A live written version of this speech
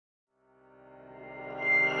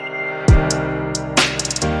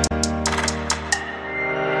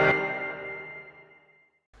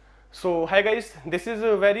So hi guys, this is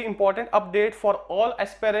a very important update for all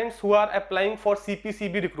aspirants who are applying for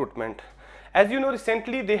CPCB recruitment. As you know,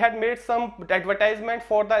 recently they had made some advertisement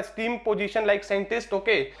for the STEAM position like scientist.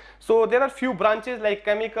 Okay, so there are few branches like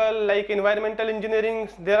chemical, like environmental engineering.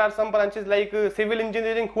 There are some branches like civil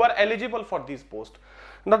engineering who are eligible for these posts.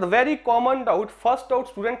 Now the very common doubt, first doubt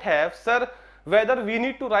student have, sir, whether we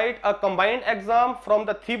need to write a combined exam from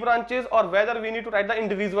the 3 branches or whether we need to write the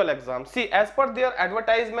individual exam. See, as per their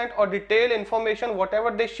advertisement or detailed information,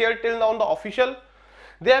 whatever they shared till now on the official,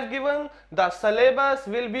 they have given the syllabus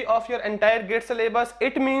will be of your entire GATE syllabus.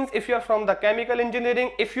 It means if you are from the chemical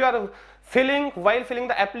engineering, if you are while filling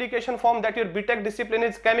the application form that your BTech discipline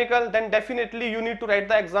is chemical, then definitely you need to write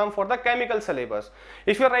the exam for the chemical syllabus.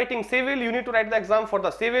 If you are writing civil, you need to write the exam for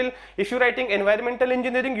the civil. If you are writing environmental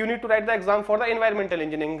engineering, you need to write the exam for the environmental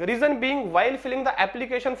engineering. Reason being, while filling the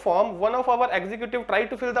application form, one of our executive tried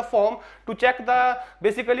to fill the form to check the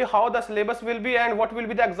basically how the syllabus will be and what will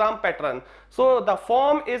be the exam pattern. So the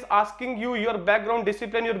form is asking you your background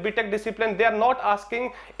discipline, your BTech discipline. They are not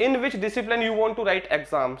asking in which discipline you want to write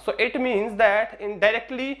exam. So it means that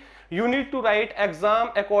indirectly you need to write exam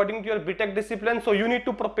according to your BTech discipline. So you need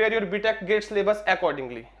to prepare your BTech GATE syllabus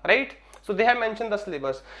accordingly, right? So they have mentioned the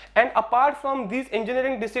syllabus. And apart from these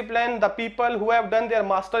engineering discipline, the people who have done their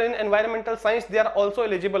master in environmental science, they are also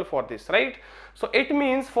eligible for this, right? So it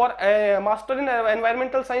means for a master in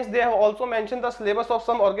environmental science, they have also mentioned the syllabus of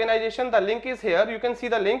some organization. The link is here. You can see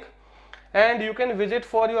the link and you can visit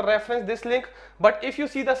for your reference this link. But if you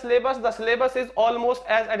see the syllabus is almost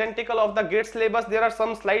as identical of the GATE syllabus. There are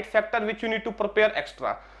some slight factor which you need to prepare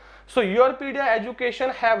extra. So YourPedia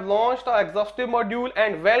Education have launched an exhaustive module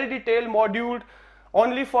and well detailed module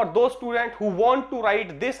only for those students who want to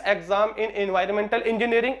write this exam in environmental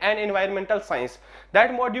engineering and environmental science.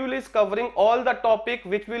 That module is covering all the topic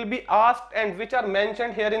which will be asked and which are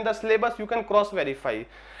mentioned here in the syllabus. You can cross verify,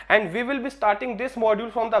 and we will be starting this module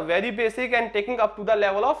from the very basic and taking up to the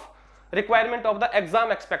level of requirement of the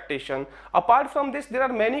exam expectation. Apart from this, there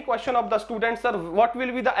are many questions of the students, sir, what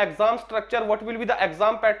will be the exam structure, what will be the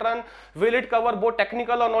exam pattern, will it cover both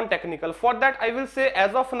technical or non-technical? For that I will say,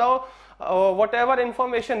 as of now, whatever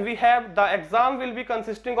information we have, the exam will be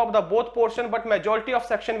consisting of the both portion, but majority of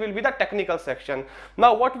section will be the technical section.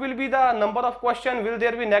 Now what will be the number of question, will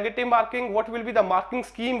there be negative marking, what will be the marking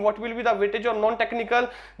scheme, what will be the weightage or non-technical,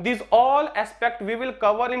 these all aspects we will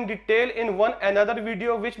cover in detail in one another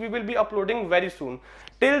video which we will be uploading very soon.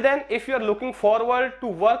 Till then, if you are looking forward to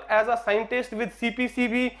work as a scientist with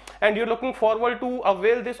CPCB and you're looking forward to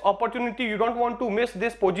avail this opportunity, you don't want to miss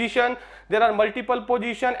this position, there are multiple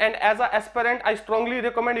positions, and as an aspirant I strongly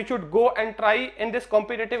recommend you should go and try in this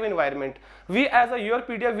competitive environment. We as a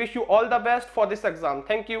YourPedia wish you all the best for this exam.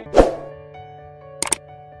 Thank you.